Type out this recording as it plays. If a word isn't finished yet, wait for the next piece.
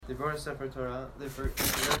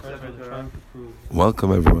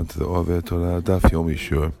Welcome everyone to the Oveh Torah Daf Yomi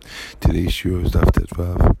Shur. Today's Shur is Daf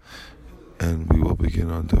Tetvav, and we will begin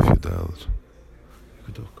on Daf Yudal.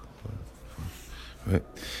 Right.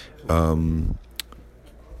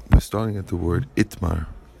 We're starting at the word Itmar,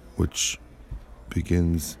 which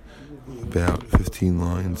begins about 15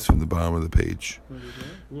 lines from the bottom of the page,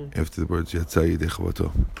 after the words Yatzai Yedei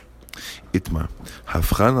Itmar.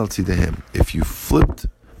 Hafchan al tzidehem. If you flipped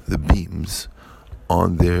the beams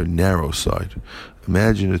on their narrow side,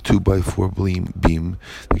 imagine a 2x4 beam.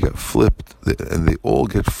 They got flipped, and they all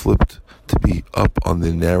get flipped to be up on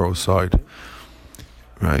the narrow side.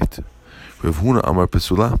 Right. Rav Huna Amar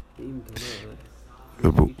Pesula.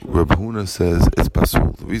 Rav Huna says it's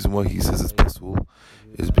pasul. The reason why he says it's pasul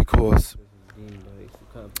is because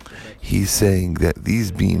he's saying that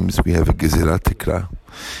these beams, we have a gezerat tikra,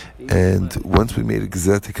 and once we made a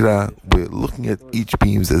gezerat tikra, we're looking at each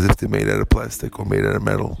beams as if they're made out of plastic or made out of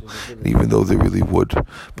metal, even though they're really wood.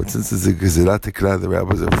 But since it's a gezerat tikra, the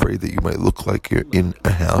rabbis are afraid that you might look like you're in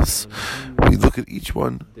a house. We look at each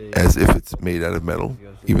one as if it's made out of metal,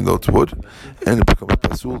 even though it's wood, and it becomes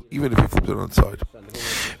pasul, even if you flip it on the side.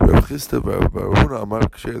 Rav Chisda, Rav Huna Amar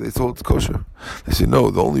Kasher, they told it's kosher. They say no,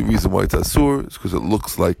 the only reason why it's asur is because it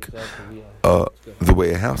looks like the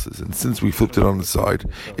way a house is, and since we flipped it on the side,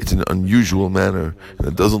 it's in an unusual manner, and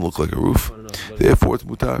it doesn't look like a roof. Therefore, it's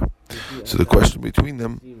mutar. So the question between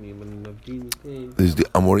them is the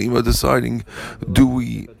Amorim deciding: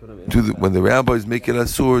 when the rabbis make it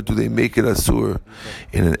asur, do they make it asur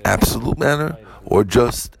in an absolute manner, or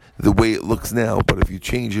just the way it looks now, but if you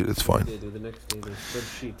change it, it's fine.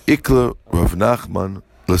 Ikla Rav Nachman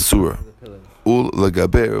Lasura Ul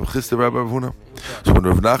Lagaber Rav Chisda Rabbi Rav Huna. So when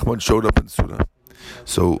Rav Nachman showed up in Surah,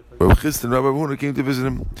 so Rav Chisda and Rabbi Rav Huna came to visit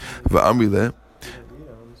him, Va'amrile,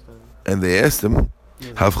 and they asked him,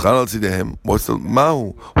 Havchan al tzidehem, what's the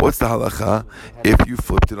halacha if you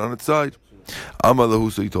flipped it on its side? Amar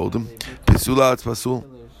lahu, so he told him, Pesula atz pasul,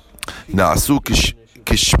 na'asu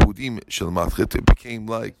kishpudim shel matchet.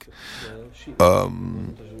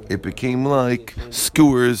 It became like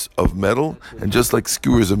skewers of metal, and just like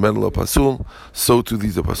skewers of metal are pasul, so too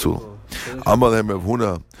these are pasul. Amar lehem Rav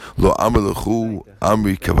Huna, lo amar lechu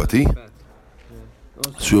amri kavati.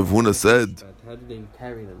 So Rav Huna said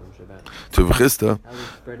to Rav Chisda,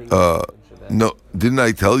 no, didn't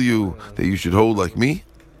I tell you that you should hold like me?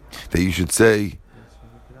 That you should say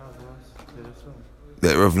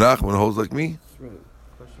that Rav Nachman holds like me?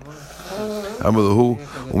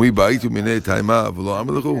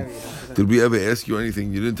 Did we ever ask you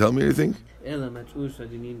anything? You didn't tell me anything? They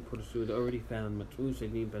already found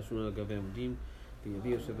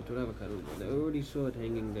they already saw it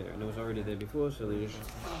hanging there, and it was already there before, so they just...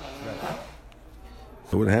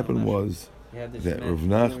 So what happened was that Rav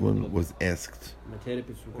Nachman was asked,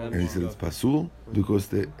 and he said it's pasul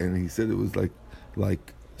because and he said it was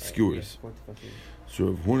like skewers. So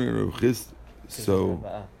Rav Huna and Rav Chisda, so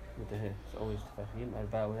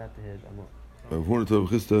Rav Huna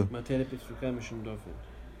told Rav Chisda,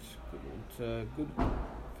 it's good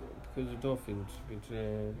because the dolphins. It's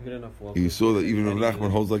good enough walk. You saw that even Rav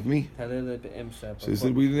Nachman holds like me. So he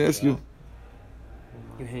said, we didn't ask you.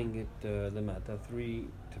 You hang it the mata 3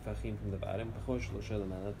 tefachim from the bottom, 3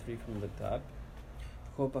 from the top.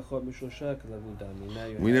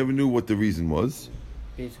 We never knew what the reason was.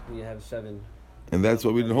 Basically, you have 7. And that's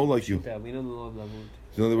why we didn't hold like you.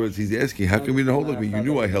 In other words, he's asking, how come we didn't hold like me? You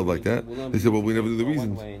knew I held like that. They said, well, we never knew the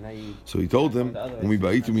reasons. So he told them,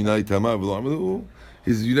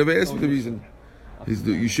 he says, you never asked me the reason. He said,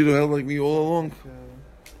 you should have held like me all along.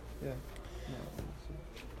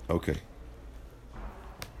 Okay.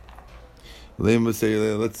 Let's say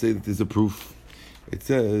that there's a proof. It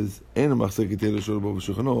says, if you have a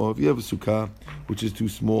sukkah which is too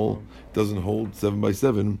small, doesn't hold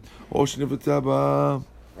 7x7, or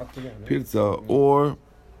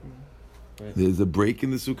there's a break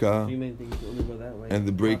in the sukkah, and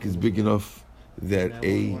the break is big enough that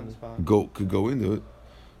a goat could go into it,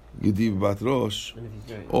 or the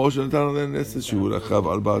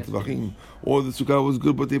sukkah was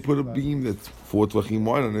good, but they put a beam that's 4 tvachim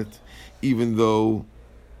wide on it, even though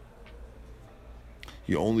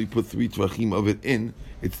you only put 3 tvachim of it in,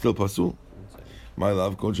 it's still pasul. My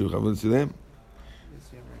love,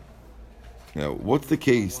 now, what's the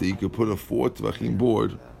case that you could put a 4 tvachim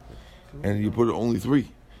board and you put only 3?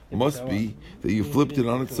 It must be that you flipped it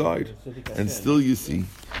on its side, and still you see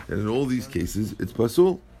that in all these cases it's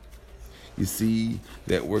pasul. You see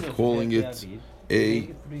that we're calling it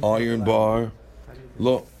a iron bar.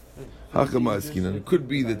 Lo, It could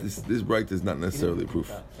be that this right is not necessarily a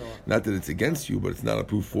proof. Not that it's against you, but it's not a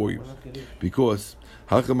proof for you. Because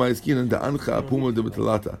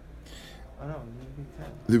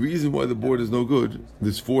the reason why the board is no good,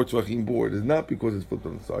 this 4 tvachim board, is not because it's flipped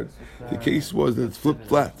on the side. The case was that it's flipped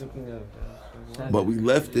flat. But we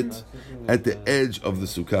left it at the edge of the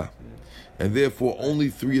sukkah. And therefore only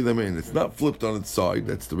 3 of them are in. It's not flipped on its side,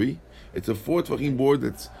 that's 3. It's a 4 tvachim board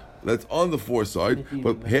that's on the 4 side,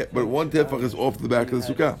 but 1 tefach is off the back of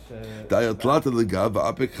the sukkah.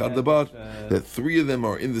 That 3 of them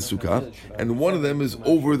are in the sukkah, and 1 of them is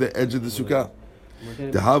over the edge of the sukkah.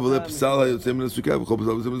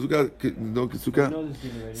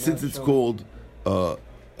 Since it's called a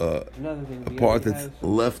part that's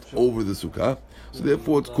left over the sukkah, so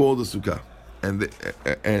therefore it's called a sukkah,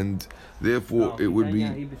 and therefore it would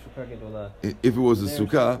be, if it was a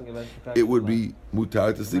sukkah, it would be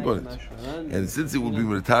mutar to sleep on it, and since it would be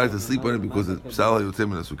mutar to sleep on it because it's psal yotzei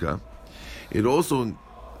min sukkah, it also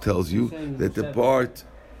tells you that the part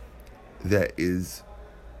that is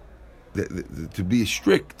to be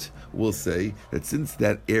strict will say that since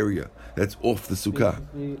that area that's off the sukkah,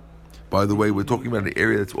 by the way, we're talking about an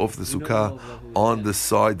area that's off the sukkah on the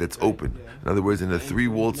side that's open. In other words, in a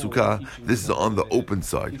 3-walled sukkah, this is on the open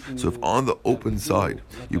side. So if on the open side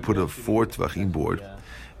you put a 4 tvachim board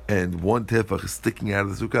and 1 tefach is sticking out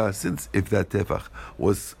of the sukkah, since if that tefach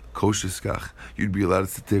was kosher skach, you'd be allowed to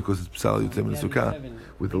sit there because it's psal yotzei min sukkah.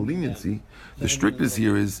 With the leniency, the strictness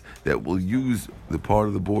here is that we'll use the part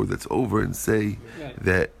of the board that's over and say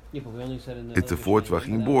that it's a 4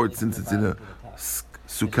 tvachim board since it's in a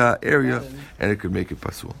sukkah area and it could make it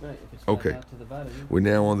pasul. Okay, we're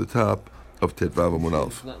now on the top of Tet Vav Amud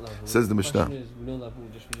Aleph. Says the Mishnah,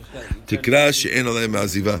 Tikra she'en alei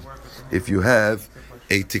ma'aziva. If you have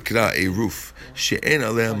a tikra, a roof, she'en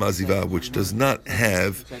alei ma'aziva, which does not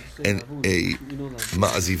have a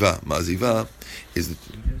ma'aziva.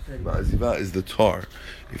 Ma'aziva is the tar.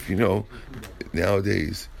 If you know,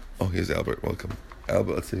 nowadays. Oh, here's Albert. Welcome,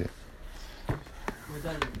 Albert. Let's see it.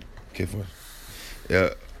 Okay, fine. Yeah,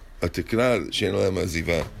 a tikra she'en alei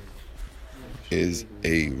ma'aziva is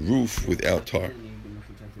a roof without tar.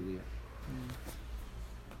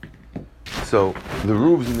 So the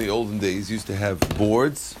roofs in the olden days used to have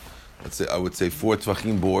boards. I would say 4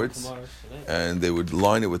 tvachim boards, and they would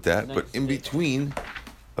line it with that. But in between,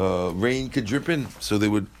 rain could drip in, so they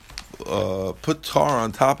would put tar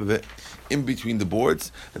on top of it in between the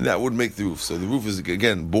boards, and that would make the roof. So the roof is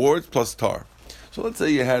again boards plus tar. So let's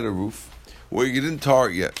say you had a roof where you didn't tar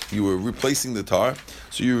it yet. You were replacing the tar,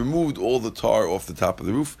 so you removed all the tar off the top of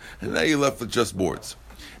the roof, and now you're left with just boards.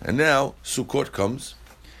 And now Sukkot comes,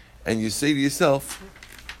 and you say to yourself,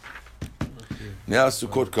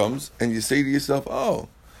 oh,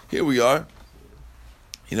 here we are.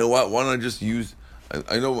 You know what? Why don't I just use,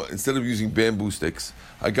 I know instead of using bamboo sticks,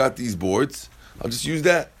 I got these boards, I'll just use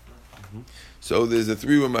that. So there's a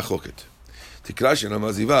 3-way machloket. Tikra she'en alei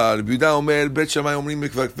ma'aziva, Rabbi Yehuda omer, Bet Shammai omrim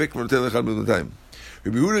mekvakvek v'noten echad b'notayim.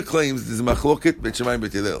 Rabbi Yehuda claims there's a machloket Bet Shammai and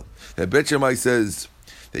Bet Hillel. That Bet Shammai says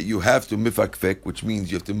that you have to mifakvek, which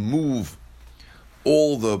means you have to move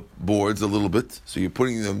all the boards a little bit, so you're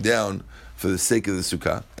putting them down for the sake of the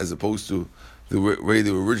sukkah, as opposed to the way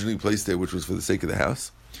they were originally placed there, which was for the sake of the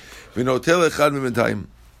house. V'noten echad b'notayim,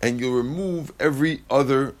 and you'll remove every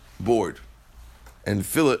other board and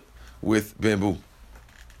fill it with bamboo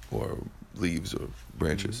or leaves or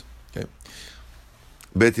branches. Okay.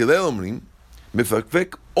 Bet Hillel omrim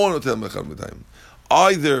mifakvek or notel echad b'notayim.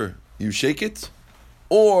 Either you shake it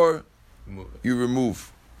or you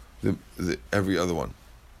remove the every other one.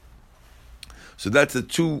 So that's the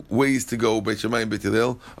 2 ways to go, Bet Shammai and Bet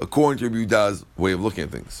Hillel, according to Rabbi Yehuda's way of looking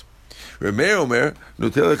at things. Rameir omer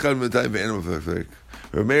notel echad b'notayim ve'en mifakvek.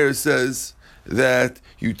 Rameir says that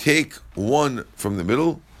you take one from the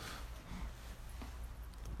middle,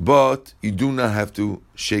 but you do not have to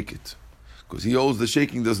shake it, because he holds the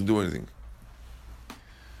shaking doesn't do anything.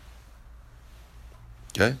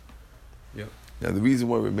 Okay? Yeah. Now the reason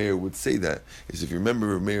why Rameir would say that is, if you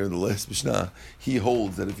remember Rameir in the last Mishnah, he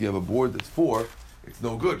holds that if you have a board that's 4, it's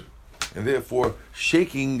no good. And therefore,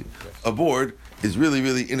 shaking a board is really,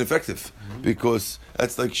 really ineffective, because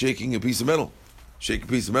that's like shaking a piece of metal. Shake a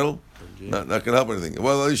piece of metal, not going to help anything.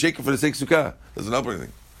 Well, you shake it for the sake of sukkah, doesn't help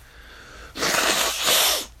anything.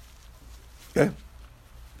 Okay?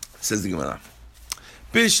 Says the Gemara.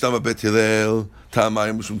 Bishtama Bet Hillel,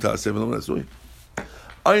 Ta'amayim Mushum Ta'aseh V'lo Nasui.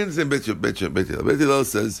 I understand Bet Hillel. Bet Hillel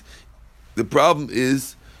says the problem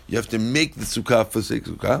is you have to make the sukkah for the sake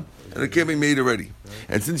of sukkah, and it can't be made already.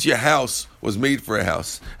 And since your house was made for a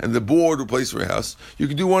house, and the board was placed for a house, you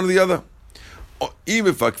can do one or the other.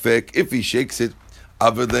 If he shakes it,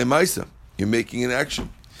 avad lemaisa, you're making an action.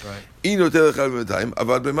 Right. And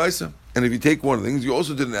if you take one of the things, you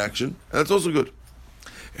also did an action, and that's also good.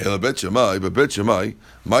 But Bet Shammai,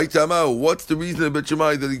 what's the reason of Bet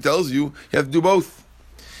Shammai that he tells you have to do both?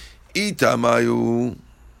 Itamayu.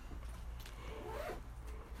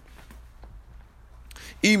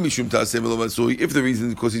 If the reason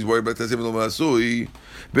is because he's worried about Taseh V'lo Masui,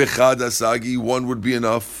 Bechad Asagi, one would be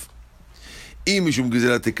enough.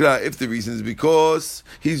 If the reason is because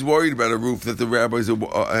he's worried about a roof, that the rabbis have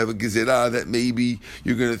a gezerah, that maybe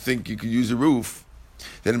you're going to think you could use a roof,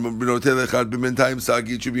 then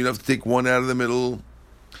it should be enough to take one out of the middle.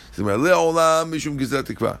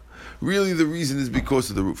 Really, the reason is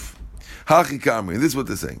because of the roof. This is what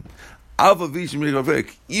they're saying.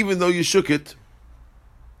 Even though you shook it,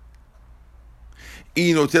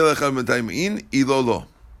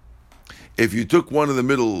 if you took one of the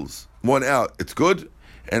middles, one out, it's good,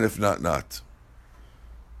 and if not, not.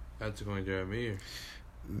 That's going to Amir.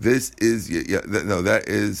 This is that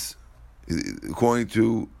is according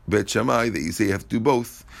to Bet Shammai that you say you have to do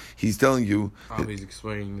both. He's telling you. He's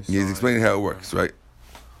explaining this. He's explaining how it works, right?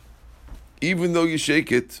 Even though you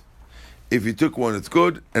shake it, if you took one, it's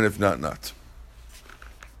good, and if not, not.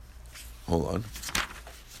 Hold on.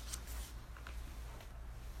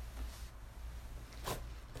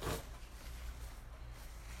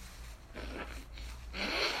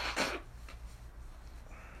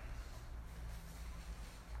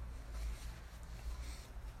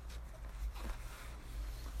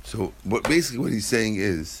 So, what he's saying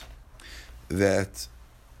is that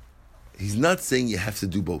he's not saying you have to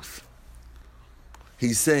do both.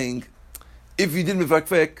 He's saying if you did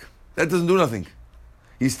mifakfek, that doesn't do nothing.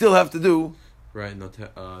 You still have to do right. No time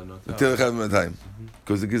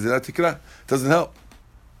because the gezerah tikra doesn't help.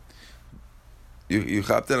 You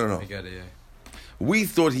chap that or no? I get it. Yeah. We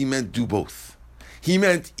thought he meant do both. He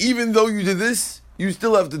meant even though you did this, you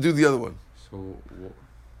still have to do the other one.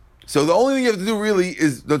 So the only thing you have to do really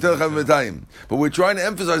is notel chav time. But we're trying to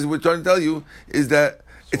emphasize, we're trying to tell you is that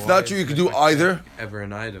it's not true you can do either. Ever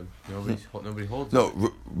an item. Nobody holds it.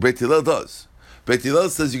 No, Beit Hillel does. Beit Hillel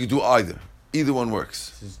says you can do either. Either one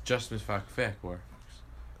works. This is just mifakfek works.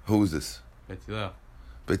 Who is this? Beit Hillel.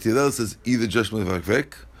 Beit Hillel says either just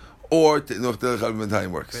mifakfek or notel chav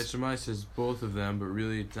time works. Beit Shammai says both of them, but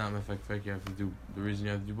really it's not mifakfek. You have to do the reason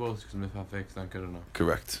you have to do both is because mifakfek is not good enough.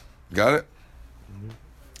 Correct. Got it? Mm-hmm.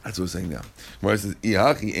 That's what we're saying now. Gemara says,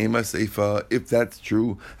 seifa. If that's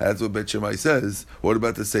true, that's what Bet Shammai says. What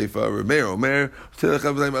about the seifa?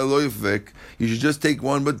 You should just take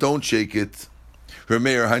one, but don't shake it.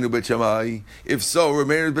 Remeir, Hainu Bet Shammai. If so,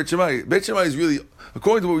 Remeir is Bet Shammai. Bet Shammai is really,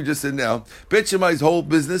 according to what we just said now, Bet Shammai's whole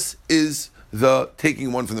business is the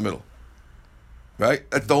taking one from the middle. Right?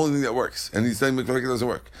 That's the only thing that works. And he's saying it doesn't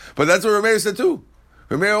work. But that's what Remeir said too.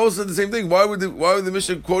 Rameir also said the same thing. Why would the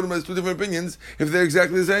Mishnah quote him as two different opinions if they're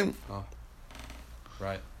exactly the same? Oh.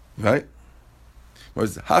 Right. Right?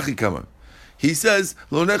 Hachi Kama. He says,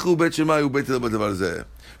 Lo nechu Bet Shammai u Bet Hillel b'davar zeh.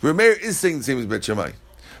 Rameir is saying the same as Bet Shammai.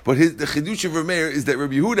 But the chidush of Rameir is that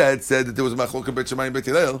Rabbi Yehuda had said that there was a machlokah Bet Shammai and Bet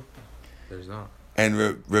Hillel. There's not. And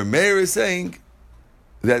Rameir is saying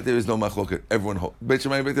that there is no machlokah. Everyone Bet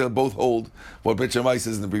Shammai and Bet Hillel both hold what Bet Shammai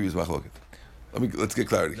says in the previous machlokah. Let's get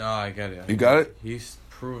clarity. No, I get it. You got it? He's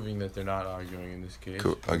proving that they're not arguing in this case.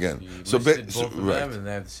 Cool. Again, so both of them, and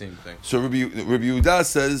they have the same thing. So Rabbi Yehuda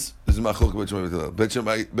says this is machlok Bet Shammai Bet Hillel.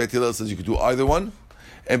 Bet Hillel says you could do either one,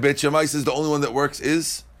 and Bet Shammai says the only one that works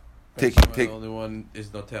is take. The only one is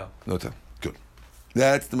notel. Notel. Good.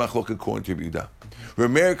 That's the machlok according to Rabbi Yehuda.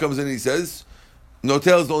 Rameir comes in and he says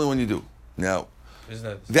notel is the only one you do. Now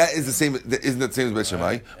that is the same. Isn't that the same as Bet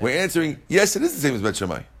Shammai? We're answering yes, it is the same as Bet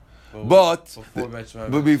Shammai. But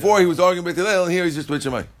before he was arguing Bet Hillel, and here he's just Bet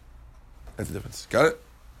Shammai. That's the difference. Got it?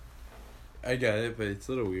 I get it, but it's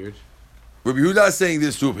a little weird. Rabbi Yehuda is saying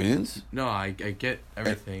there's two opinions. No, I get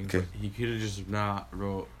everything. Okay. But he could have just not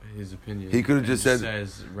wrote his opinion. He could have just said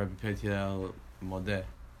says Rabbi Bet Hillel modeh.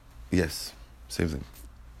 Yes, same thing.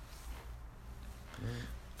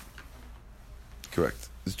 Correct.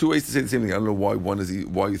 There's two ways to say the same thing. I don't know why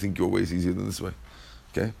why you think your way is easier than this way.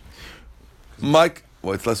 Okay, Mike.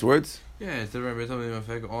 Well, it's less words? Yeah, instead of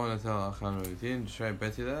something all Natal Achan Rovitin, just write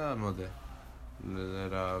Bet Hillel modeh.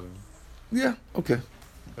 Yeah, okay.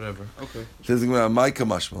 Whatever. Okay. Says my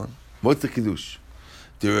kamashman. What's the kiddush?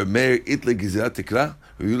 The Rameir itle gezerat tikra.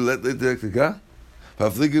 You let the tikra.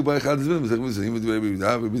 Pafligi by chad zmin.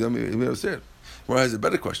 Where has a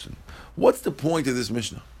better question? What's the point of this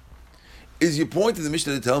Mishnah? Is your point of the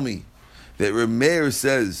Mishnah to tell me that Rameir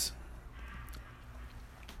says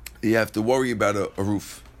you have to worry about a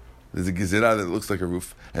roof, There's a gezerah that looks like a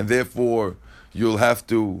roof, and therefore you'll have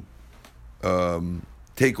to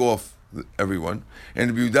take off everyone.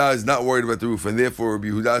 And Rabbi Yehuda is not worried about the roof, and therefore Rabbi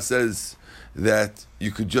Yehuda says that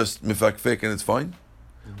you could just mifakfek and it's fine.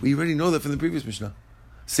 We already know that from the previous Mishnah.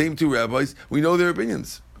 Same two rabbis, we know their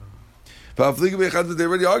opinions. They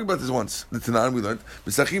already argued about this once. The Tanan we learned.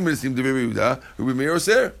 That's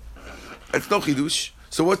no chidush.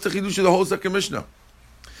 So what's the chidush of the whole second Mishnah?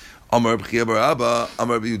 Amar B'chia bar Abba,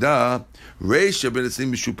 Amar B'Yehuda, Reisha ben Etzim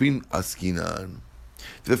Mishupin Askinan.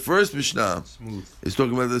 The first Mishnah is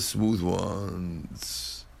talking about the smooth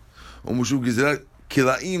ones. The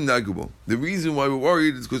reason why we're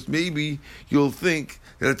worried is because maybe you'll think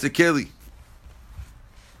that it's a keli.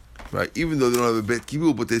 Right? Even though they don't have a bet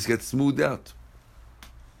kibul, but they just get smoothed out.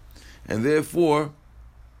 And therefore,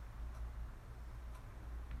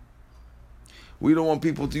 we don't want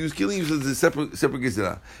people to use kilim, so it's a separate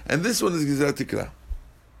gezerah. And this one is gezerah tikra.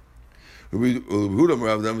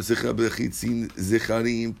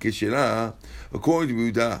 According to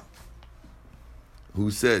Yehuda,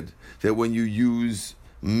 who said that when you use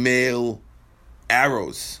male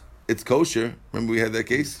arrows, it's kosher. Remember we had that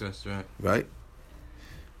case? That's right. Right?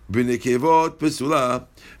 בנקבות פסולה,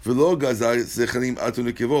 ולא גזר זכרים עטו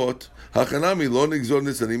נקבות, החנמי לא נגזור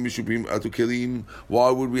נסרים משופים עטו כלים.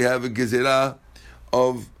 Why would we have a gezerah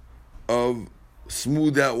of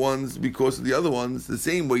smooth out ones because of the other ones? The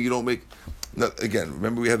same way you don't make... Again,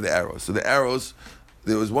 remember we have the arrows. So the arrows,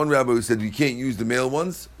 there was one rabbi who said you can't use the male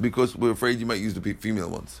ones because we're afraid you might use the female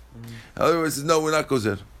ones. Otherwise, says no, we're not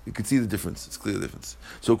gozer. You can see the difference. It's clear the difference.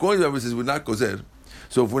 So according to the rabbi, says we're not gozer.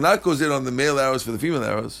 So if we're not gozer on the male arrows for the female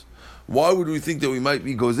arrows, why would we think that we might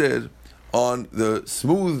be gozer on the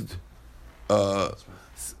smooth, on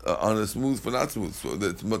a smooth for not smooth? So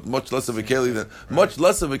that's much less of a keli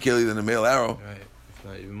than a male arrow. Right, if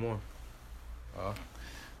not even more.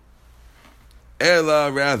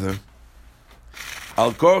 Ela rather,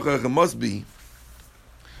 al korchach must be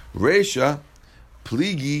reisha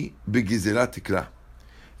pligi begizerat tikra.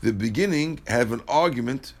 The beginning have an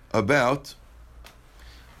argument about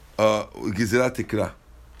Gezerat Tikra.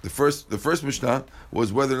 The first Mishnah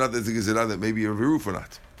was whether or not there's a Gezerah that may be a roof or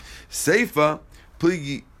not. Seifa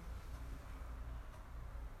Pligi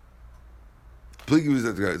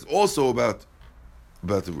is also about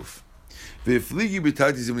the roof.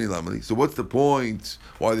 So what's the point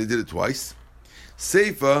why they did it twice?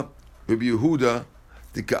 Seifa Rabbi Yehuda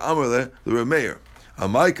Dika'amarle the Rameir.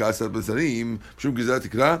 Amaika Asad Basarim Shum Gezerat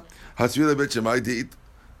Tikra Hasvila Bet Shemai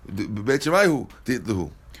Bet Shemaihu Dit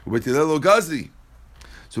Lahu.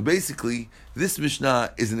 So basically, this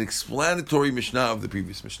Mishnah is an explanatory Mishnah of the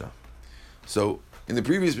previous Mishnah. So in the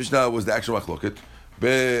previous Mishnah was the actual machloket.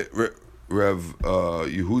 Rav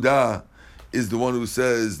Yehuda is the one who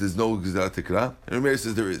says there's no Gezerat Tikra, and Rameir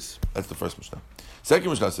says there is. That's the first Mishnah. Second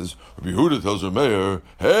Mishnah says Rabbi Yehuda tells Rameir,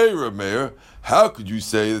 "Hey Rameir, how could you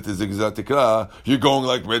say that there's a Gezerat Tikra? You're going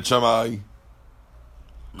like Bet Shammai."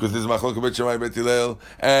 Because there's machloket Bet Shammai Bet Hillel,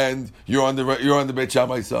 and you're on the Bet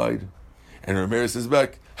Shammai side, and Rameir says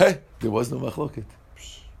back, "Hey, there was no machloket."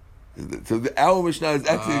 So our Mishnah is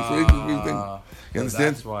actually explaining the same thing. You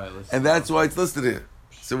understand? That's why it's listed here.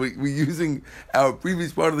 So we're using our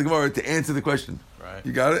previous part of the Gemara to answer the question. Right.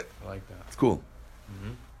 You got it? I like that. It's cool.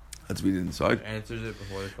 Mm-hmm. Let's read it inside. It answers it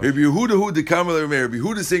before the question. Rabbi Yehuda who the Kamal Rameir. Rabbi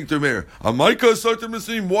Yehuda saying to Rameir, "Amaika Sartam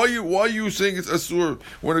Nisim. Why are you saying it's asur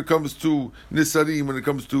when it comes to nisarim, when it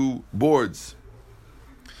comes to boards?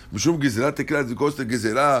 Mishum Gezerat Tikra, it goes to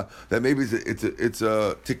Gezerah that maybe it's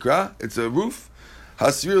a tikra, it's a roof.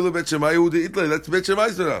 Hasvir lebet Shemai Yehuda Itlay. That's Bet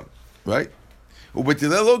Shemai's Torah, right? Ubet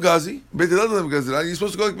Hillel lo gazi. Bet Hillel lo Gezerah. You're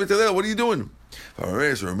supposed to go like Bet Hillel. What are you doing?" So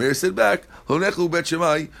Rameir said back, "Lo nechlu Bet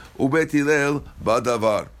Shemai ubet Hillel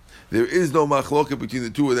badavar." There is no machloket between the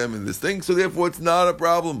two of them in this thing, so therefore it's not a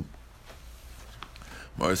problem.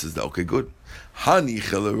 Mara says, okay, good. Hani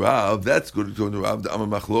chel Rav, that's good to Rav, the amar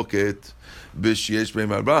machloket, b'shyesh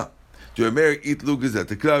beim arba. To Rameir itlu gezet,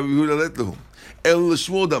 tekra Yehuda let lahum. El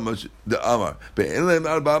Shmuel the amar, be'en lehem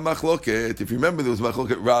arba machloket. If you remember, there was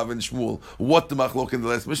machloket Rav and Shmuel. What the machloket in the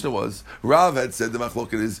last Mishnah was, Rav had said the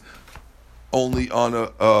machloket is only on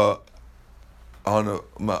a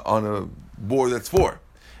board that's 4.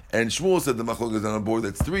 And Shmuel said the machloket is on a board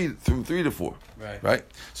that's from 3 to 4. Right?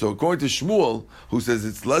 So according to Shmuel, who says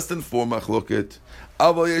it's less than 4 machloket,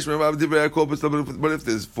 but if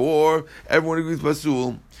there's 4, everyone agrees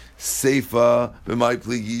pasul. Seifa b'mai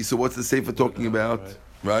pligi. So what's the Seifa talking about?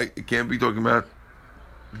 Right? It can't be talking about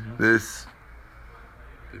this.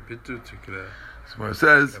 Smar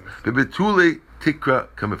says, "Bebetule tikra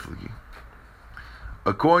kamifligi."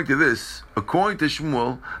 according to this, according to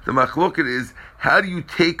Shmuel, the machloket is, how do you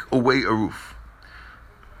take away a roof?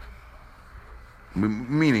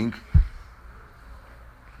 Meaning,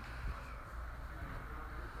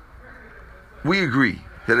 we agree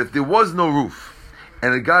that if there was no roof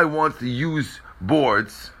and a guy wants to use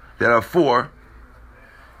boards that are 4,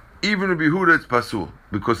 even Rabbi Yehuda it's pasul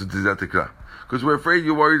because it's zatikra. Because we're afraid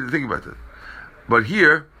you're worried to think about it. But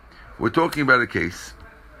here, we're talking about a case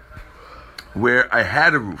where I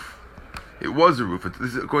had a roof. It was a roof.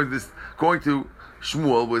 This is, according to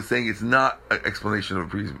Shmuel, we're saying it's not an explanation of a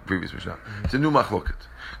previous Mishnah. It's a new machloket.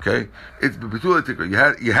 Okay? It's betul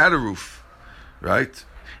tikra. You had a roof, right?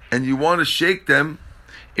 And you want to shake them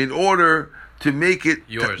in order to make it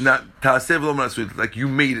yours. Like you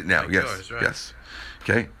made it now. Like Yes. yours, right. Yes.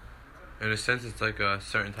 Okay? In a sense, it's like a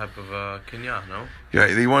certain type of kinyan, no?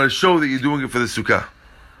 Yeah, they want to show that you're doing it for the sukkah.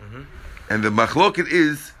 Mm-hmm. And the machloket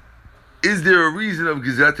is there a reason of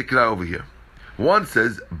Gizrat Tikra over here? One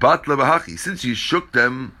says, Bat Labahachi, since you shook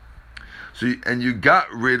them, and you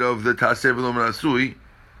got rid of the Taseh V'lo Menasui,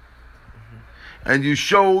 and you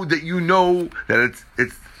show that you know that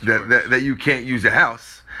that you can't use a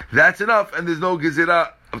house, that's enough, and there's no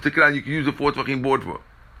Gizrat of Tikra, and you can use a 4 tvachim board for.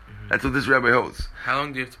 That's what this rabbi holds. How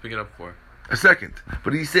long do you have to pick it up for? A second.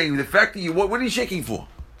 But he's saying the fact that what are you shaking for?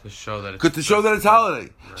 To show that it's... Because to show that it's holiday.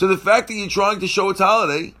 Right. So the fact that you're trying to show it's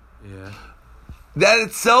holiday, yeah, that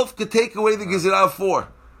itself could take away the Gezerah of 4.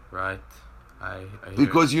 right. I hear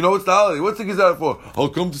Because you know it's the holiday. What's the Gezerah for? I'll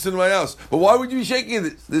come to sit in my house. But why would you be shaking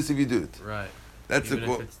this if you do it? Right. That's Even the if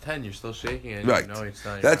quote. it's 10, you're still shaking it. Right. You know it's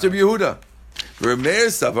not. That's Rabbi Yehuda. Rabbi Meir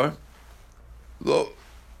Savar, lo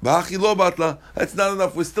batla. That's not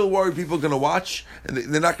enough. We're still worried people are going to watch, and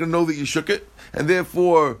they're not going to know that you shook it, and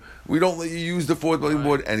therefore we don't let you use the 4th building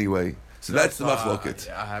board anyway. So that's the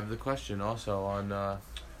machloket. I have the question also on.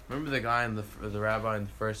 Remember the guy in the rabbi in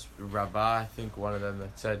the first rabbah? I think one of them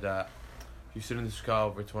that said that if you sit in the sukkah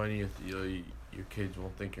over 20, your kids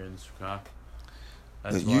won't think you're in the sukkah.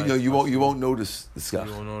 That's You won't notice the skach.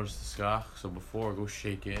 You won't notice the skach. So before, go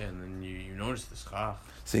shake it, and then you notice the skach.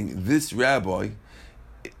 Saying this rabbi,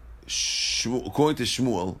 according to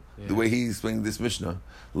Shmuel, the way he explained this Mishnah,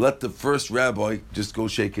 let the first rabbi just go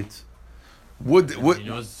shake it. He knows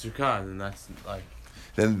the sukkah, and then that's like...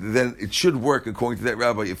 Then it should work according to that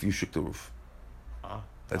rabbi if you shook the roof.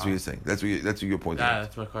 That's what you're saying. That's what your point is. Yeah,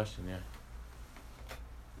 that's my question, yeah.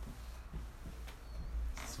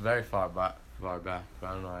 It's very far back, but I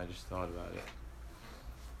don't know, I just thought about it.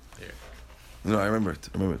 Here. No, I remember it.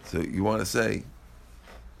 So you want to say,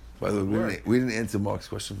 by the way, we didn't answer Mark's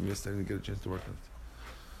question from yesterday. I didn't get a chance to work on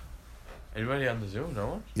it. Anybody on the Zoom? No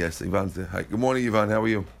one? Yes, Ivan's there. Hi. Good morning, Ivan. How are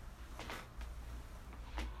you?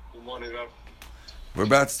 Good morning, Rav. We're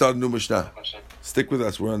about to start a new Mishnah. Stick with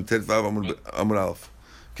us. We're on 10.5 Amud Aleph.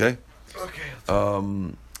 Okay?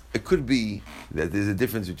 Okay. It could be that there's a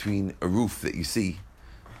difference between a roof that you see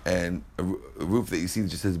and a roof that you see that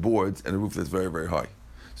just has boards and a roof that's very, very high.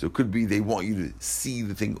 So it could be they want you to see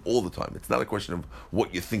the thing all the time. It's not a question of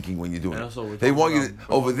what you're thinking when you're doing And also, it. They want you to,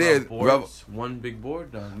 over there, boards, one big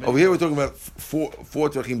board. over here we're talking about four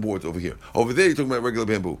tvachim boards over here. Over there you're talking about regular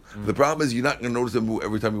bamboo. The problem is you're not going to notice bamboo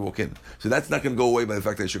every time you walk in. So that's not going to go away by the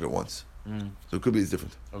fact that I shook it once. So it could be it's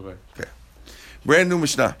different. Okay. Brand new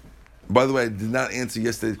Mishnah. By the way, I did not answer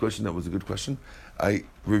yesterday's question. That was a good question. I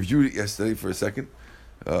reviewed it yesterday for a second.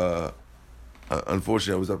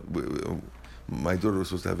 Unfortunately, I was up. My daughter was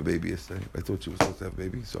supposed to have a baby yesterday. I thought she was supposed to have a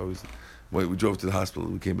baby, so we drove to the hospital.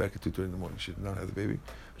 We came back at 2:30 in the morning. She did not have the baby.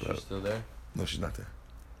 She's still there? No, she's not there.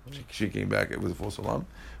 She came back. It was a false alarm.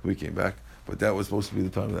 We came back, but that was supposed to be the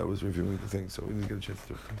time that I was reviewing the thing, so we didn't get a chance to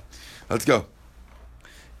do it. Let's go.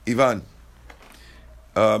 Ivan.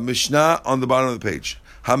 Mishnah on the bottom of the page.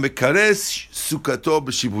 Hamikares sukato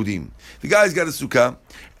b'shibudim. The guy's got a sukkah,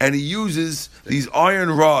 and he uses these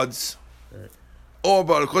iron rods, or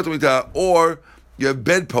you have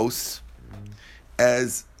bedposts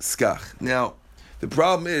as skach. Now, the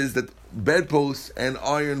problem is that bedposts and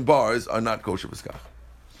iron bars are not kosher for skach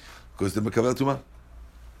because they're mekavel tuma.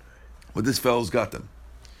 But this fellow's got them.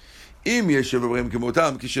 If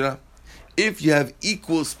you have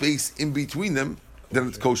equal space in between them, then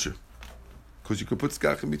it's kosher. Because you could put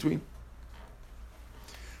skach in between.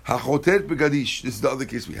 Hachotet begadish. This is the other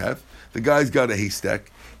case we have. The guy's got a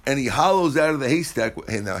haystack, and he hollows out of the haystack.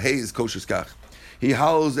 Hey, now hay is kosher skach. He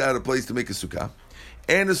hollows out a place to make a sukkah,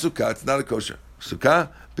 and a sukkah. It's not a kosher sukkah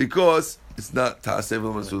because it's not ta'aseh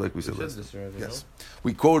v'lamasu like we said last time. Already, Yes,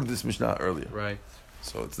 we quoted this Mishnah earlier. Right.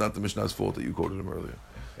 So it's not the Mishnah's fault that you quoted him earlier,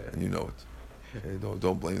 and you know it. Okay,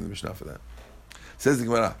 don't blame the Mishnah for that. Says the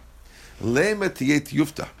Gemara, Lema tiyet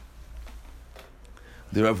yufta.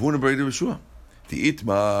 The Rav Huna Bar Yeshua. The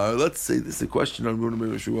Itmar. Let's say this is a question on Rav Huna Bar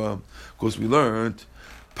Yeshua. Of course, we learned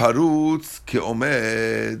Parutz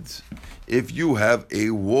ke'omed. If you have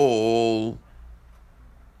a wall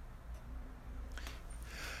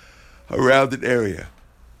around an area,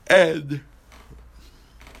 and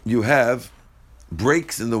you have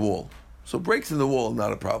breaks in the wall. So breaks in the wall,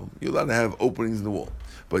 not a problem. You're allowed to have openings in the wall.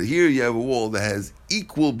 But here you have a wall that has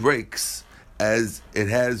equal breaks as it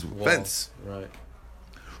has fence. Right.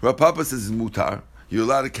 Rav Papa says it's mutar. You're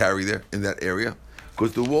allowed to carry there in that area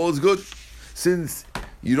because the wall is good. Since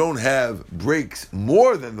you don't have breaks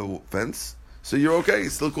more than the fence, so you're okay.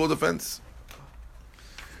 It's still called a fence.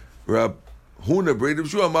 Rab Huna Bar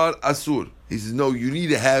Yeshua Amar Asur. He says, no, you need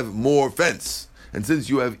to have more fence. And since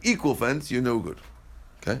you have equal fence, you're no good.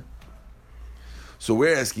 Okay? So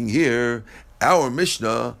we're asking here, our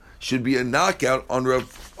Mishnah should be a knockout on Rav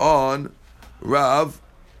Huna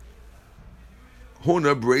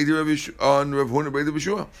Bar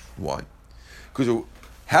Yeshua. Why? Because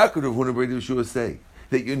how could Rav Huna Bar Yeshua say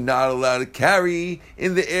that you're not allowed to carry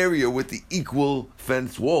in the area with the equal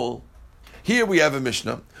fence wall? Here we have a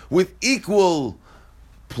Mishnah with equal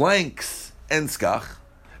planks and skach,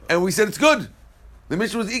 and we said it's good. The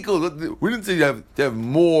Mishnah was equal. We didn't say you have to have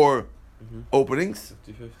more openings.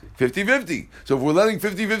 50-50. 50-50. So if we're letting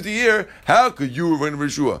 50-50 here, how could you, Rav Huna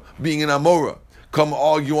Yeshua, being an Amora, come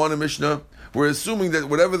argue on a Mishnah? We're assuming that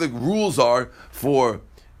whatever the rules are for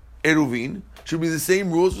Eruvin should be the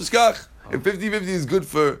same rules for Skach. If 50-50 is good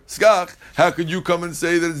for Skach, how could you come and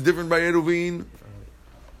say that it's different by Eruvin?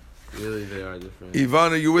 Really, they are different.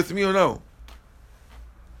 Ivan, are you with me or no?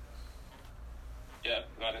 Yeah,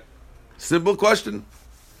 got it. Simple question,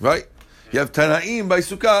 right? You have Tanaim by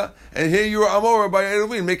Sukkah, and here you are Amora by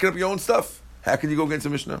Eruvin, making up your own stuff. How can you go against a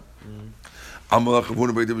Mishnah? Amalach of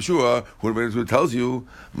Huna Bar Yeshua, Huna Bar Yeshua tells you,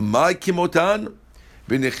 "My kimotan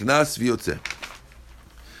b'nichnas v'yotze."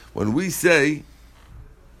 When we say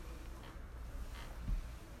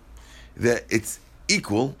that it's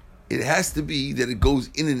equal, it has to be that it goes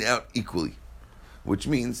in and out equally, which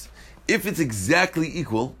means if it's exactly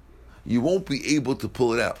equal, you won't be able to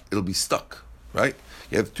pull it out. It'll be stuck, right?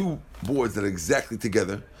 You have two boards that are exactly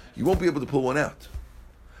together. You won't be able to pull one out.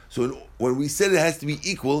 So when we said it has to be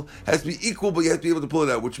equal, but you have to be able to pull it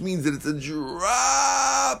out, which means that it's a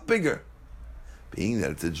drop bigger. Being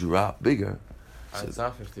that it's a drop bigger, so It's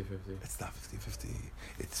not 50-50. it's not 50-50.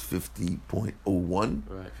 It's 50.01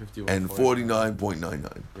 Right, 51. and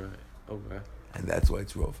 49.99. Right, okay. And that's why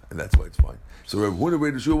it's Rov. And that's why it's fine. So Rav Huna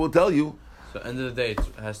Bar Yeshua will tell you So end of the day, it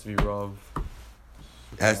has to be Rav.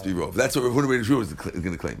 it has to be Rov. That's what Rav Huna Bar Yeshua is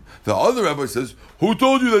going to claim. The other rabbi says, who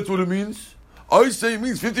told you that's what it means? I say it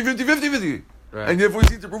means 50-50. Right. And therefore you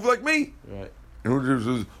need to prove like me. Right. And Rav Huna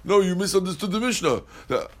says, no, you misunderstood the Mishnah.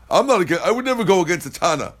 I'm not against, I would never go against the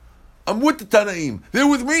Tana. I'm with the Tanaim. They're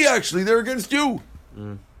with me, actually. They're against you.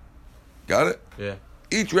 Got it? Yeah.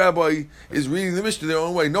 Each rabbi is reading the Mishnah their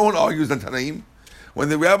own way. No one argues on Tanaim. When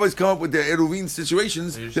the rabbis come up with their Eruvin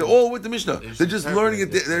situations, they're all with the Mishnah. They're just learning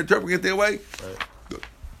it. They're interpreting it their way. Right. Good.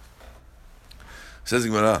 Says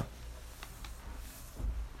Gemara.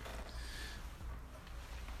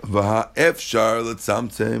 V'ha'efshar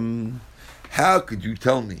letzamtzem. How could you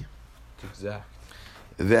tell me It's exact.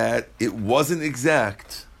 that it wasn't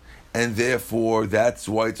exact, and therefore that's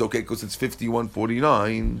why it's okay because it's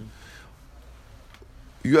 51.49?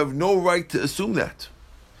 You have no right to assume that.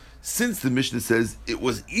 Since the Mishnah says it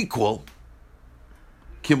was equal,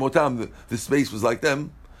 kimotam, the space was like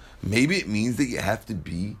them, maybe it means that you have to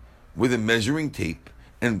be with a measuring tape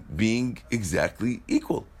and being exactly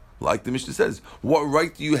equal. Like the Mishnah says, what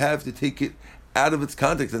right do you have to take it out of its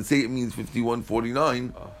context and say it means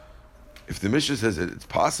 51.49? If the Mishnah says that it's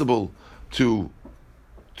possible to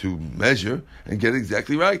measure and get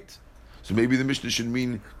exactly right, so maybe the Mishnah should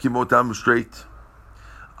mean kimotam straight.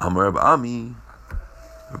 Amar Rab Ami.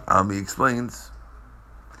 Rab Ami explains,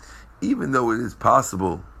 even though it is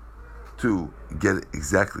possible to get it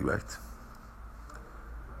exactly right,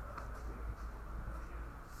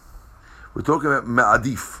 we're talking about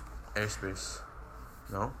me'adif. Airspace.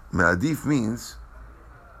 No? Me'adif means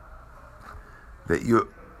that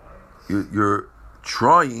you're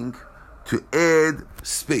trying to add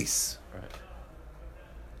space. Right.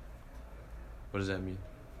 What does that mean?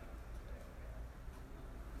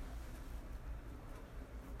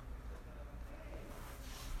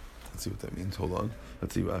 Let's see what that means. Hold on.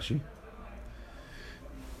 Let's see Rashi.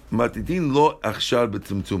 Matitin lo achshar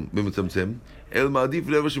b'tzimtzum el ma'adif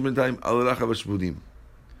lever shebintayim al rachav hashmudim.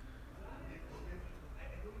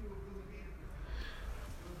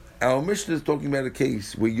 Our Mishnah is talking about a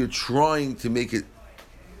case where you're trying to make it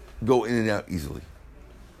go in and out easily.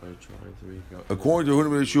 By trying to make up. According to Huna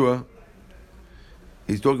ben Yeshua,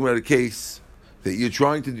 he's talking about a case that you're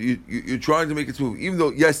trying to make it smooth. Even though,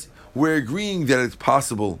 yes, we're agreeing that it's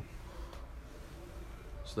possible.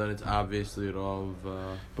 So then it's obviously at all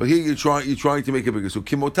of. But here you're trying to make it bigger. So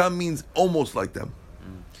kimotam means almost like them.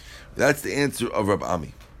 That's the answer of Rav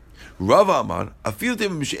Ami. Rav Amar, afil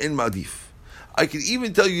mish'en madif. I can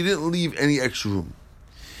even tell you didn't leave any extra room.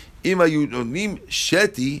 Ima you notim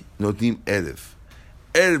sheti notim erev.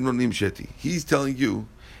 Erev notim sheti. He's telling you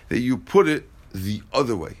that you put it the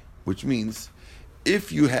other way, which means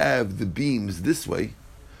if you have the beams this way,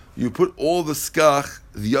 you put all the skach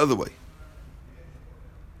the other way.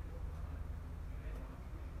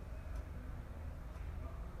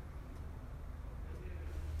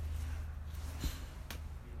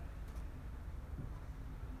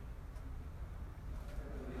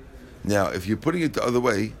 Now, if you're putting it the other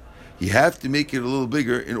way, you have to make it a little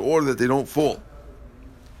bigger in order that they don't fall.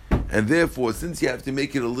 And therefore, since you have to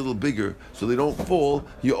make it a little bigger so they don't fall,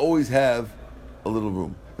 you always have a little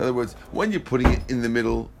room. In other words, when you're putting it in the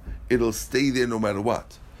middle, it'll stay there no matter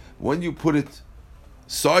what. When you put it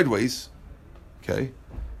sideways, okay?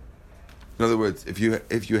 In other words, if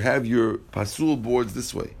you have your pasul boards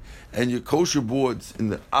this way and your kosher boards in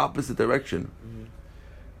the opposite direction,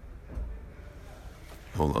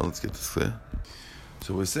 hold on, let's get this clear.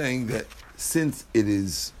 So we're saying that since it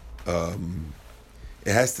is,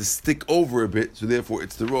 it has to stick over a bit, so therefore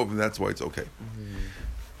it's the rov, and that's why it's okay.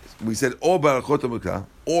 We said or barachot hamikra,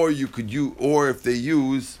 or you could use, or if they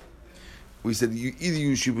use, we said you either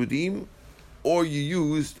use shibudim, or you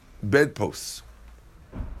used bedposts.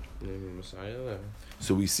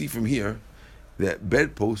 So we see from here that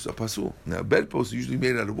bedposts are pasul. Now bedposts are usually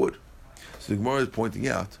made out of wood. So the Gemara is pointing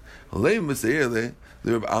out,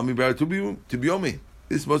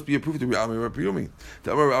 this must be a proof to be Ami Bar Piyumi.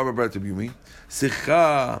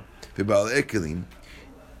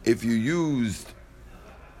 If you used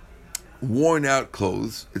worn out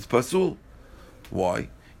clothes, it's pasul. Why?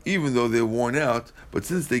 Even though they're worn out, but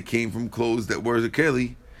since they came from clothes that were a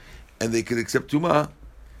keli, and they could accept tumah,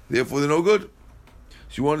 therefore they're no good.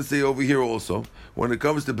 So you want to say over here also, when it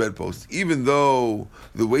comes to bedposts, even though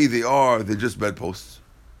the way they are, they're just bedposts,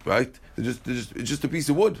 right? It's just a piece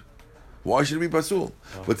of wood. Why should it be pasul?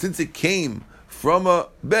 Oh. But since it came from a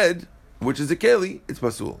bed, which is a keli, it's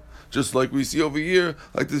pasul. Just like we see over here,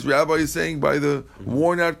 like this rabbi is saying, by the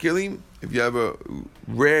worn out kelim, if you have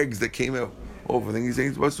rags that came out over, then he's saying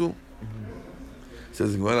it's pasul.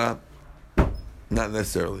 Says Gemara, not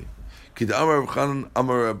necessarily. Kid Amar Chanan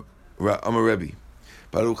Amar Rebbe.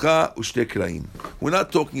 We're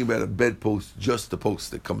not talking about a bedpost, just a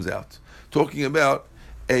post that comes out. Talking about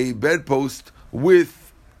a bedpost with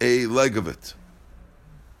a leg of it,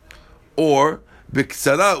 or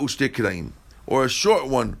biksara ushte kiraim, or a short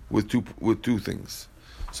one with two things.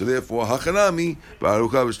 So therefore, hachanami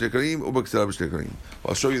ba'arucha b'shte kiraim or biksara b'shte kiraim.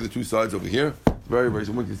 I'll show you the two sides over here. Very, very.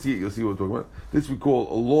 So when you see it, you'll see what we're talking about. This we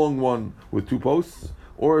call a long one with two posts,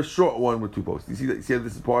 or a short one with two posts. You see that? You see how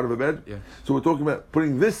this is part of a bed? Yeah. So we're talking about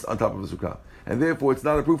putting this on top of a sukkah, and therefore it's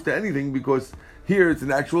not a proof to anything because here it's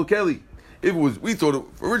an actual keli. If it was,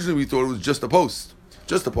 originally we thought it was just a post.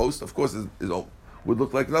 Just a post, of course, would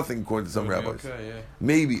look like nothing according to some rabbis. Okay, yeah.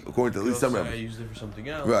 Maybe according to at least some rabbis. I used it for something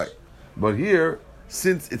else. Right, but here,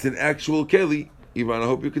 since it's an actual keli, Ivan, I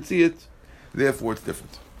hope you could see it. Therefore, it's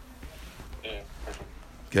different. Yeah, perfect.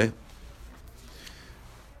 Okay.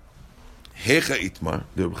 Hecha itmar,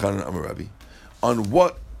 the Reb Chanan Amar Rabbi. On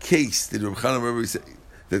what case did Reb Chanan Amar Rabbi say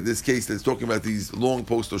that this case that's talking about these long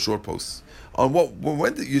posts or short posts? On what?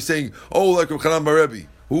 When you're saying, oh, like Reb Chanan Amar Rabbi.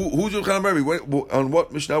 Who's Reb Chanan Amar Rabbi? On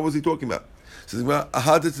what Mishnah was he talking about?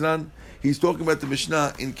 He's talking about the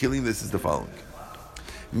Mishnah in Kelim. This is the following: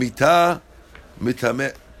 Mita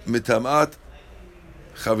mitamat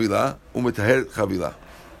chavila umetaher chavila.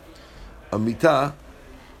 A mita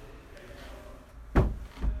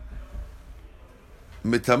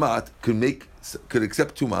mitamat could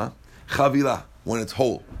accept tuma chavila when it's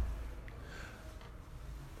whole.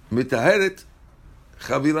 Mitaheret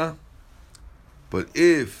chavila. But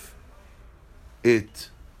if it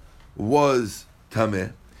was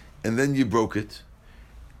tameh and then you broke it,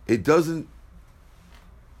 it doesn't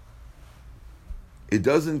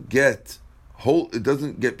get whole. It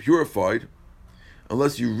doesn't get purified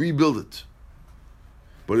unless you rebuild it.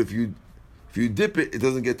 But if you dip it, it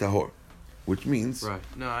doesn't get tahor, which means right.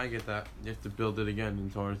 No, I get that. You have to build it again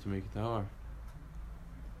in order to make it tahor.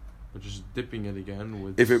 But just dipping it again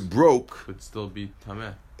would, if it broke, would still be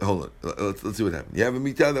tameh. Hold on, let's see what happened. You have a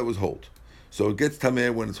mitah that was whole, so it gets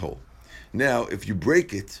tameh when it's whole. Now, if you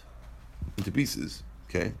break it into pieces,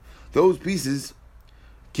 okay, those pieces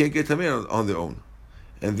can't get tamei on their own,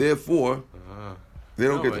 and therefore they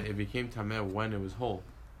don't no, get. it became tamei when it was whole.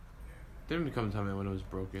 It didn't become tamei when it was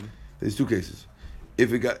broken. There's two cases.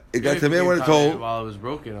 If it got If tamei when it's whole, while it was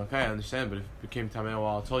broken, okay, I understand. But if it became tamei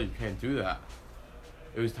while it's whole, you can't do that.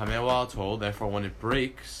 It was tamei while it's whole. Therefore, when it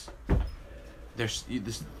breaks, the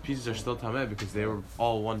pieces are still tamei because they were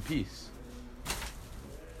all one piece.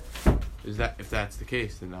 If that's the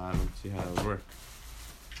case, then I don't see how that would work.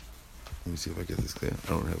 let me see if I get this clear. I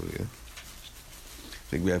don't have it again. I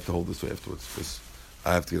think we have to hold this way afterwards because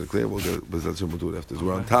I have to get it clear. We'll do it afterwards.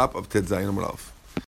 We're on top of Ted Zayin Amar Aleph.